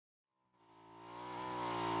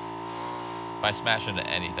If I smash into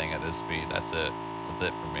anything at this speed, that's it. That's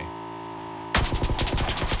it for me.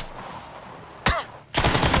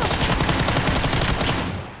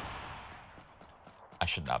 I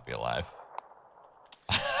should not be alive.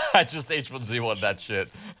 I just H1Z1 that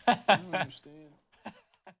shit. I don't understand.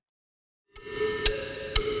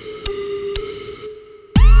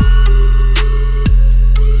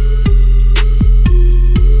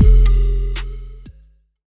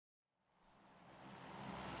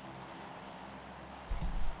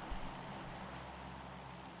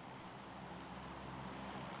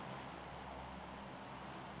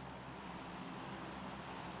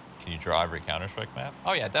 Can you draw every Counter-Strike map?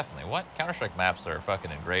 Oh yeah, definitely. What? Counter-Strike maps are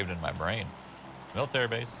fucking engraved in my brain. Military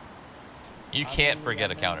base. You can't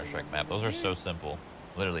forget a Counter-Strike map. Those are so simple.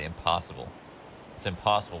 Literally impossible. It's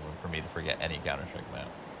impossible for me to forget any Counter-Strike map.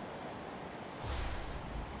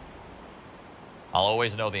 I'll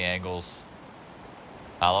always know the angles.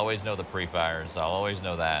 I'll always know the pre-fires. I'll always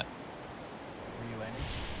know that. Where you landing?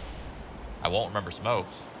 I won't remember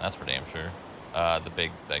smokes. That's for damn sure. The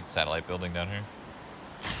big like satellite building down here.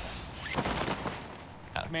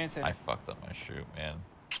 Command center. I fucked up my shoot, man.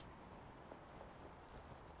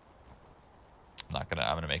 I'm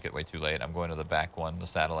gonna make it way too late. I'm going to the back one, the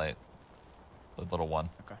satellite. The little one.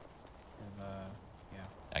 Okay. And, yeah.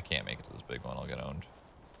 I can't make it to this big one. I'll get owned.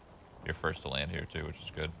 You're first to land here too, which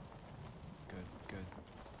is good. Good, good.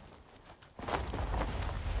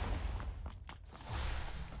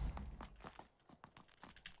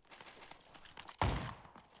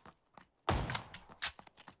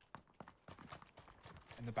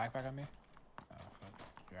 And the backpack on me? Oh, fuck.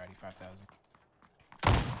 You're already 5,000.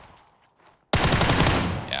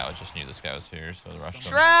 Yeah, I just knew this guy was here, so the rush.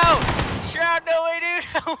 Shroud! Shroud, no way, dude!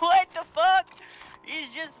 What the fuck?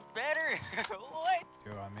 He's just better. What?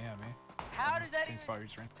 Yo, on me. How does that Same even... spot you're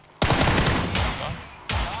trying. God,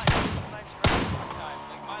 my Shroud this time.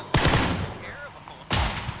 Like, my leg is terrible.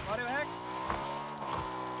 What the heck?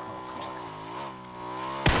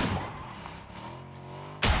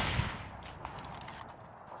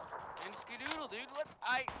 And Skadoodle, dude. What?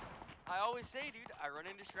 I always say, dude, I run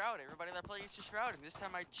into Shroud. Everybody that plays into Shroud, and this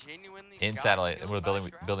time I genuinely In got satellite, killed with by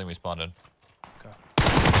the building we spawned in. Okay.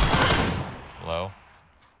 Low.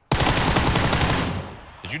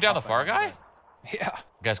 Did you down the far guy? Yeah.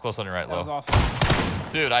 Guy's close on your right, That low. was awesome.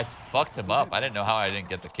 Dude, I fucked him up. I didn't know how I didn't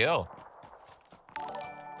get the kill.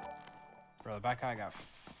 Bro, the back guy got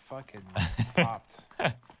fucking popped.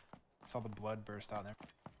 Saw the blood burst out there.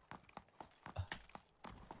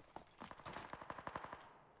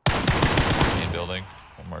 Main building.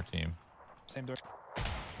 One more team. Same door. Oh,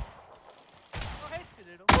 hey,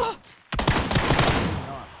 Skadoodle.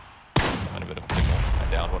 I'm in a bit of a pickle. I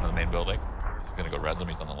downed one in the main building. He's gonna go res him.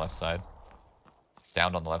 He's on the left side.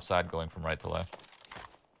 Downed on the left side, going from right to left.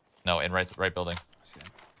 No, in right building. See him.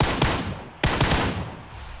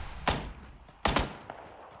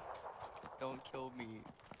 Don't kill me.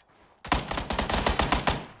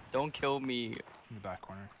 Don't kill me. In the back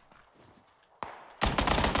corner.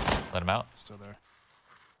 Let him out. Still there.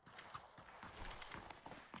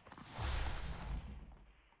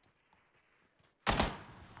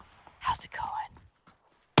 How's it going?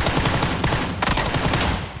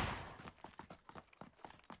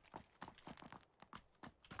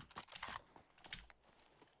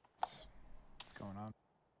 What's going on?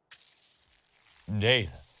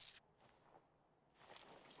 Jesus.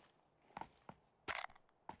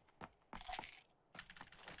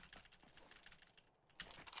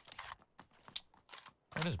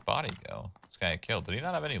 Where'd his body go? This guy got killed. Did he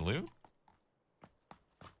not have any loot?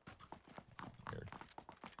 Weird.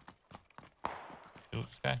 Shoot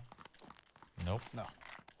this guy? Nope. No.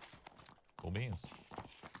 Cool beans.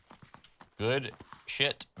 Good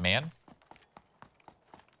shit, man.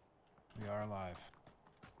 We are alive.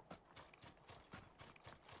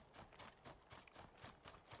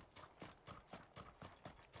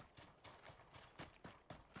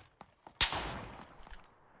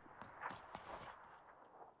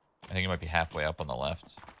 I think he might be halfway up on the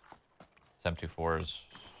left. 724 is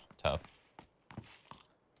tough.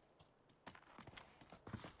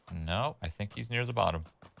 No, I think he's near the bottom.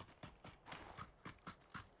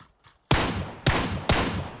 That's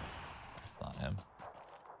not him.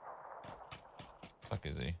 Fuck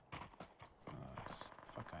is he?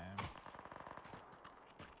 Fuck I am.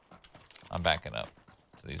 I'm backing up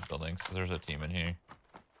to these buildings because there's a team in here.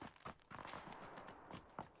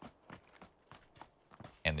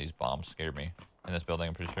 And these bombs scared me. In this building,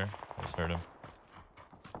 I'm pretty sure. I just heard him.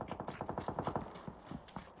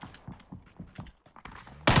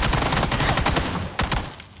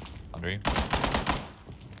 Under you.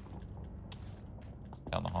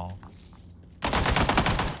 Down the hall.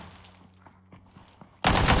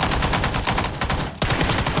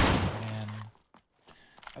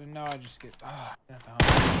 know I just get.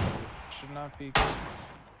 Should not be.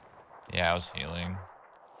 Yeah, I was healing.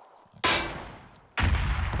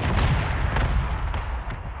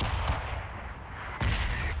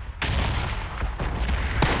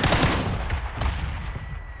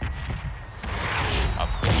 Oh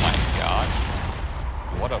my god.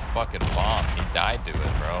 What a fucking bomb. He died to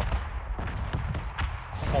it, bro.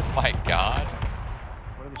 Oh my god.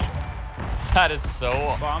 What are the chances? That is so...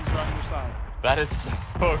 Bombs are on your side. That is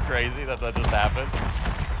so crazy that that just happened.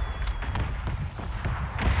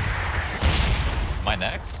 Am I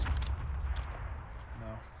next?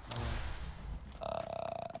 No.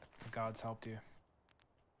 The gods helped you.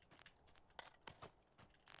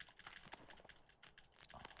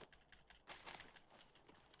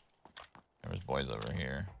 There's boys over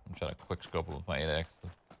here. I'm trying to quick scope it with my 8X.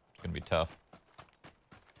 It's gonna be tough.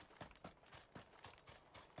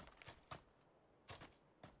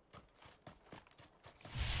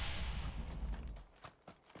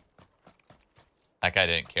 That guy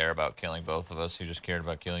didn't care about killing both of us. He just cared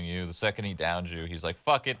about killing you. The second he downed you, he's like,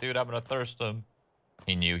 fuck it, dude, I'm gonna thirst him.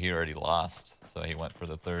 He knew he already lost, so he went for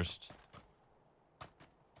the thirst.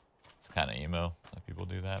 It's kind of emo that people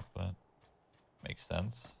do that, but makes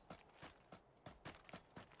sense.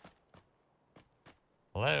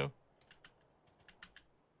 Hello?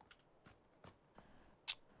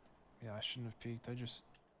 Yeah, I shouldn't have peeked. I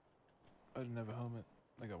didn't have a helmet.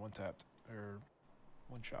 I got one tapped. Or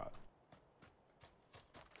one shot.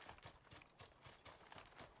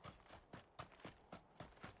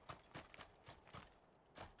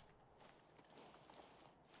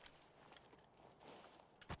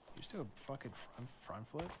 You just do a fucking front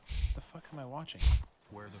flip? What the fuck am I watching?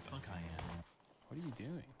 Where the fuck I am? What are you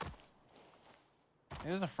doing?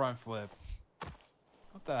 There's a front flip.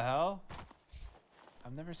 What the hell?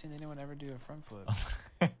 I've never seen anyone ever do a front flip.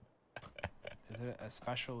 Is it a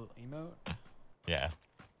special emote? Yeah.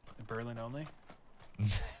 Berlin only?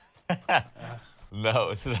 No,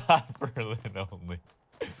 it's not Berlin only.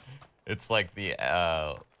 It's like the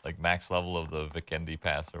like max level of the Vikendi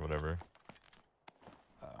pass or whatever.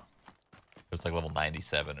 Oh. It's like level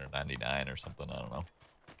 97 or 99 or something. I don't know.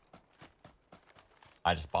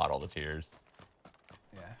 I just bought all the tiers.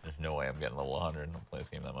 Yeah. There's no way I'm getting level 100. I don't play this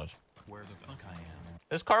game that much. Where the fuck I am?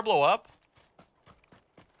 Does car blow up?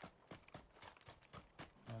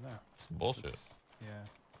 I don't know. Some bullshit. Yeah.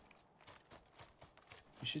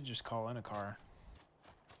 You should just call in a car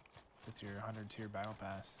with your 100 tier battle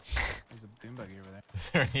pass. There's a doom buggy over there. Is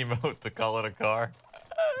there an emote to call it a car?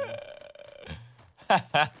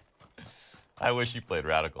 I wish you played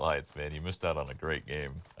Radical Heights, man. You missed out on a great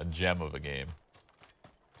game. A gem of a game.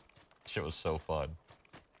 Shit was so fun.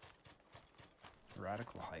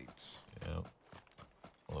 Radical Heights. Yeah.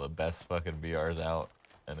 One of the best fucking BRs out,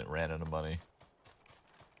 and it ran into money.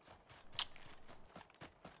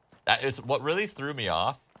 That is what really threw me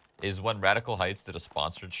off is when Radical Heights did a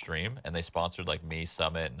sponsored stream, and they sponsored like me,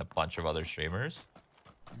 Summit, and a bunch of other streamers.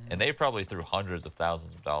 And they probably threw hundreds of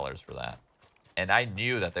thousands of dollars for that. And I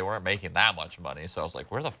knew that they weren't making that much money, so I was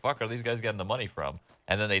like, where the fuck are these guys getting the money from?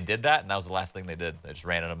 And then they did that, and that was the last thing they did. They just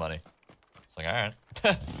ran into money. It's like, all right.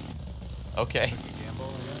 Okay. Like a gamble,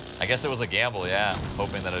 I guess. I guess it was a gamble, yeah.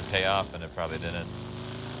 Hoping that it'd pay off, and it probably didn't.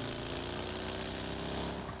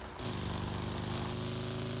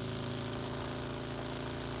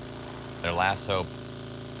 Their last hope.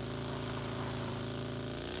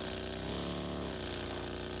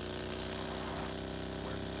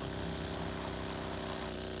 Where the fuck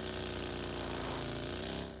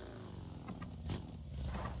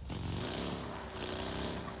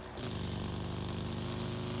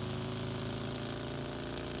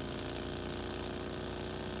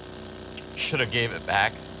Should have gave it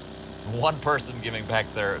back. One person giving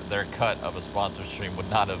back their cut of a sponsored stream would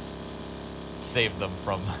not have saved them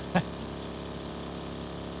from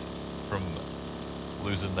from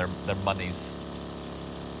losing their monies.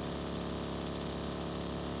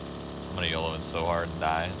 I'm gonna YOLO in so hard and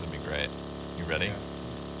die. It's gonna be great. You ready? Yeah.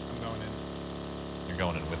 I'm going in. You're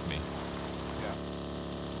going in with me. Yeah.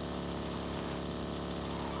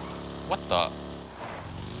 What the?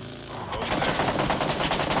 Oh, he's there.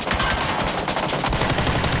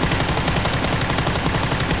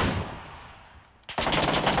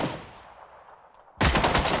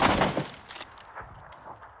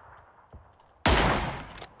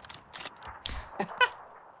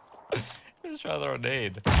 You're just trying to throw a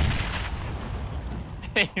nade.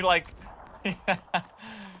 He like... That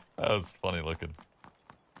was funny looking.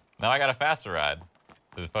 Now I got a faster ride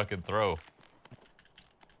to fucking throw.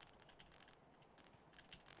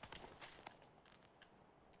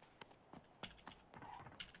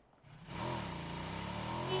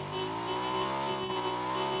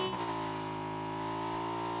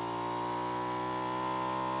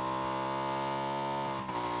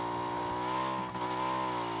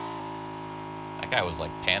 That guy was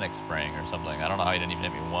like panic spraying or something. I don't know how he didn't even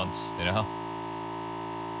hit me once, you know?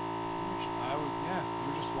 Yeah,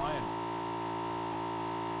 you were just flying.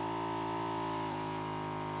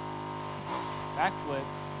 Backflip.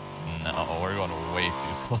 No, we're going way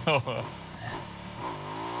too slow.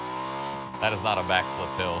 That is not a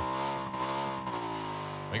backflip hill.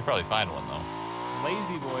 We can probably find one though.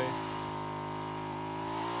 Lazy boy.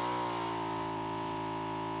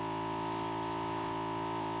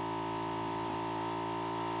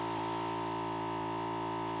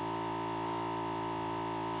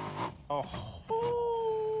 Oh.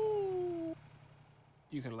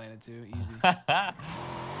 You could have landed too, easy. Could have,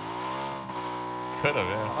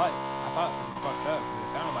 yeah. I thought you fucked up because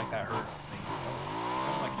it sounded like that hurt at least. It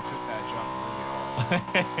sounded like you took that jump really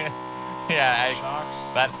hard. Yeah,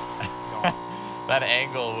 Shocks. that Gone. that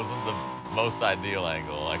angle wasn't the most ideal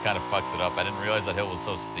angle. I kind of fucked it up. I didn't realize that hill was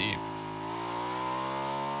so steep.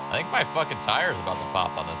 I think my fucking tire is about to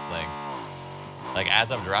pop on this thing. Like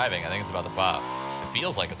as I'm driving, I think it's about to pop. It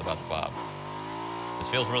feels like it's about to pop. This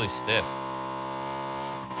feels really stiff.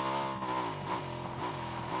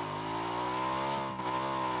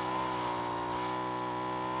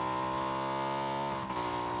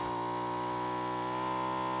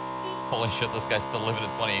 Holy shit, this guy's still living in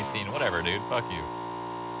 2018. Whatever, dude. Fuck you.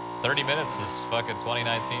 30 minutes is fucking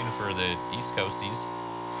 2019 for the East Coasties.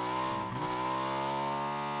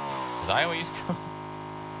 Is Iowa East Coast?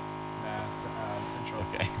 Nah, Central.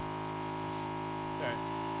 Okay. It's alright.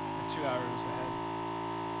 We're 2 hours ahead.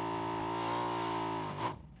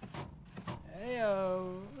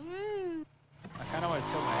 Heyo. Woo. I kind of want to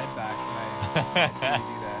tilt my head back when I see you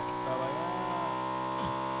do that. So I'm like,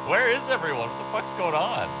 ah. Where is everyone? What the fuck's going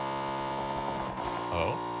on?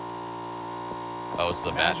 Oh. Oh, this is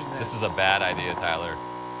a bad. Imagine This is this. a bad idea, Tyler.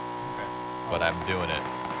 Okay. But I'm doing it.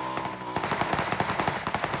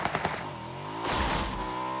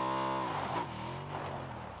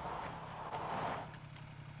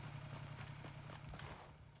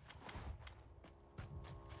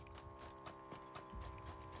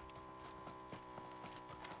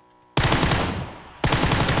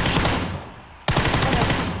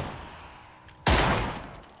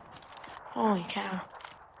 Holy cow.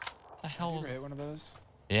 What the Have hell? you ever hit one of those?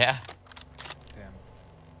 Yeah. Damn.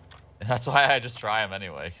 That's why I just try them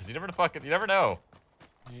anyway, because you never know.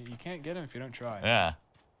 You can't get them if you don't try. Yeah.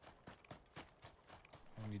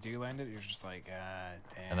 And when you do land it, you're just like, ah,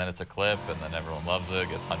 damn. And then it's a clip, and then everyone loves it,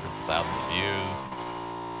 gets hundreds of thousands of views.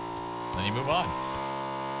 And then you move on.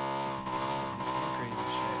 Do some more crazy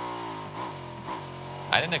shit.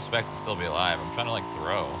 I didn't expect to still be alive. I'm trying to like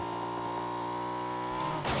throw.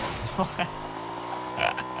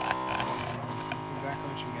 That's exactly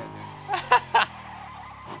what you get, dude.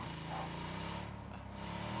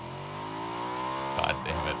 God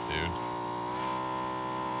damn it, dude.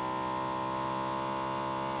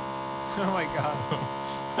 Oh my god.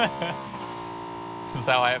 This is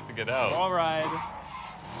how I have to get out. All ride.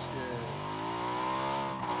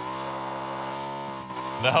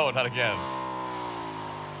 No, not again.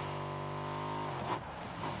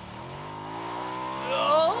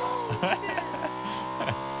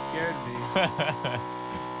 Scared me.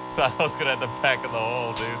 Thought I was gonna end up back in the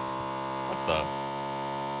hole, dude. What the?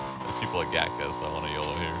 There's people at Gatka, so I want to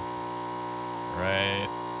YOLO here. Right.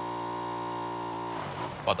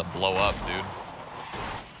 About to blow up, dude.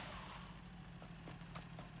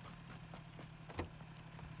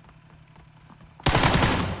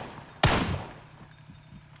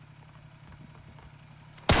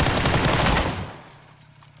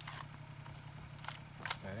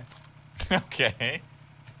 Okay.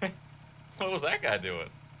 What was that guy doing?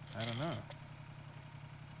 I don't know.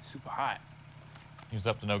 Super hot. He was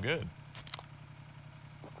up to no good.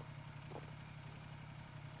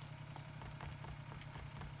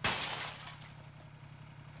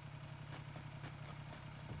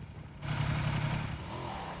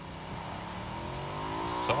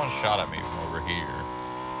 Someone shot at me from over here.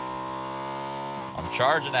 I'm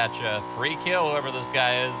charging at you. Free kill, whoever this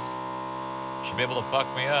guy is. Should be able to fuck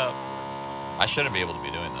me up. I shouldn't be able to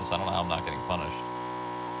be doing this. I don't know how I'm not getting punished.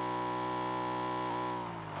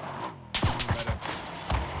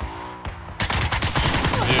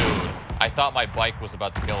 Dude, I thought my bike was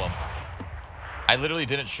about to kill him. I literally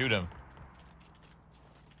didn't shoot him.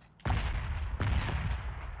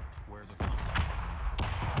 Where the fuck?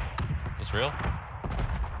 Is this real?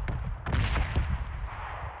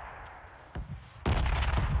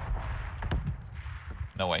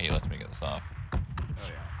 No way he lets me get this off. Oh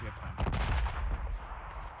yeah, you have time.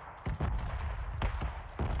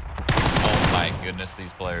 Oh my goodness,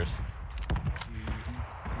 these players.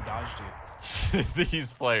 He dodged you.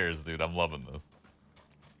 These players, dude, I'm loving this.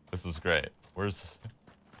 This is great. Where's...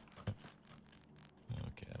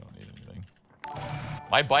 Okay, I don't need anything.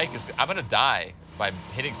 My bike is... I'm gonna die by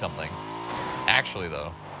hitting something. Actually,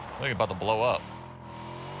 though. I think it's about to blow up.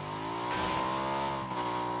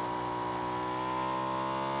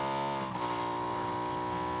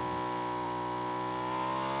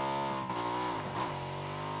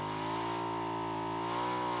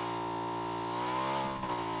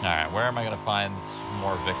 Alright, where am I gonna find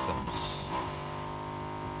more victims?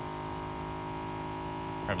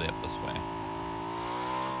 Probably up this way.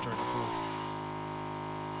 Toward the pool.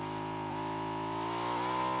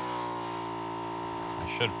 I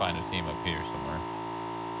should find a team up here somewhere.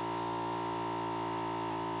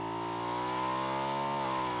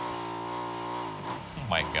 Oh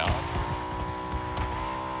my god.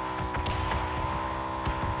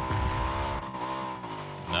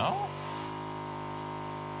 No?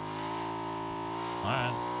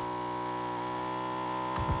 Alright.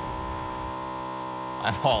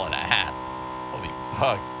 I'm hauling ass. Holy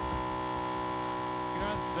fuck. You're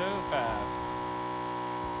going so fast.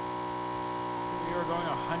 We were going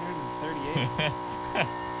 138.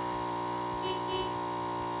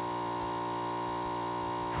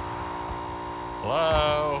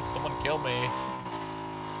 Hello? Someone kill me.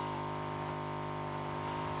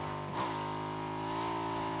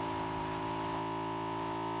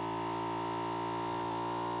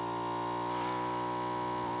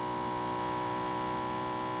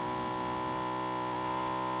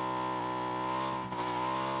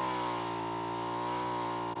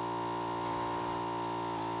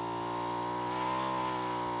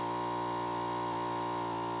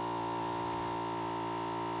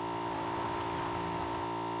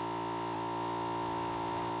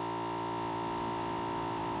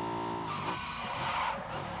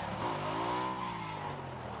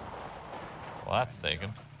 Well, that's taken.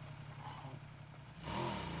 Right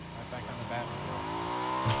back on the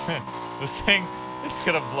Batmobile. This thing is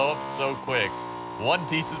gonna blow up so quick. One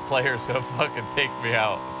decent player is gonna fucking take me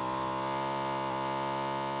out.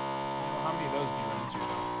 How many of those do you run into,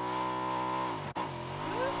 though?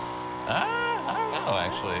 I don't know,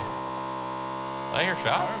 actually. I hear Fire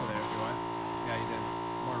shots. over there if you want. Yeah, you did.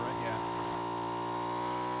 More right, yeah.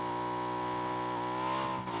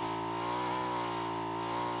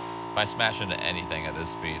 If I smash into anything at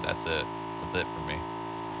this speed, that's it. That's it for me.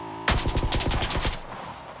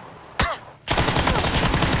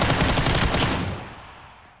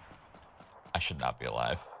 I should not be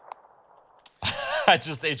alive. I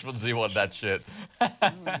just H1Z1 that shit. I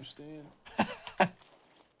don't understand. I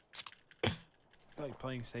feel like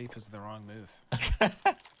playing safe is the wrong move. I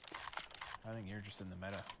think you're just in the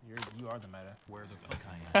meta. You are the meta. Where the fuck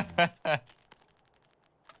I am.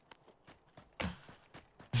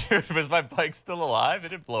 Dude, was my bike still alive? It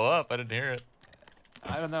didn't blow up. I didn't hear it.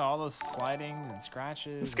 I don't know, all those sliding and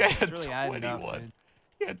scratches. This guy it's had really added up, 21. dude.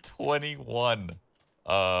 He had 21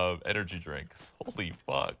 energy drinks. Holy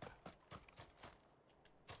fuck.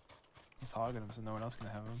 He's hogging them so no one else can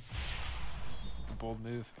have them. It's a bold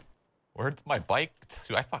move. Where'd my bike?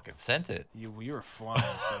 Dude, I fucking sent it. You were flying,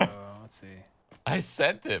 so let's see. I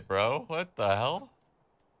sent it, bro. What the hell?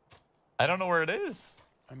 I don't know where it is.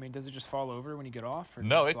 I mean, does it just fall over when you get off? Or does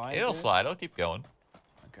No, it slide a it'll bit? slide. It'll keep going.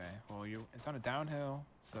 Okay, well, it's on a downhill,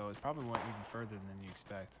 so it probably went even further than you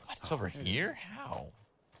expect. What? It's over There it here? How?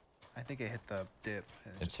 I think it hit the dip.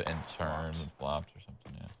 And It's just and turned flopped. and flopped or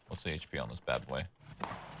something, yeah. What's the HP on this bad boy?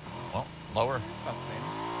 Well, lower. It's about the same.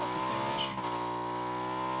 About the same-ish.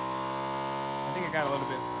 I think it got a little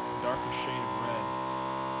bit darker shade of red.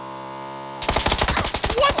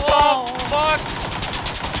 What the fuck?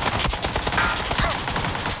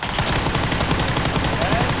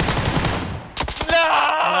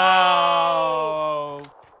 No!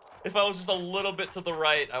 If I was just a little bit to the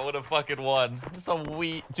right, I would have fucking won. Just a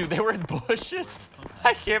wee... Dude, they were in bushes?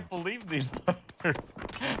 I can't believe these players.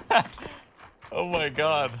 Oh my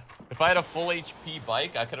god. If I had a full HP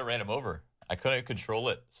bike, I could have ran him over. I couldn't control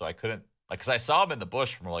it, so I couldn't... Like, because I saw him in the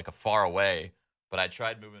bush from, like, a far away, but I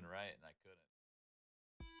tried moving right.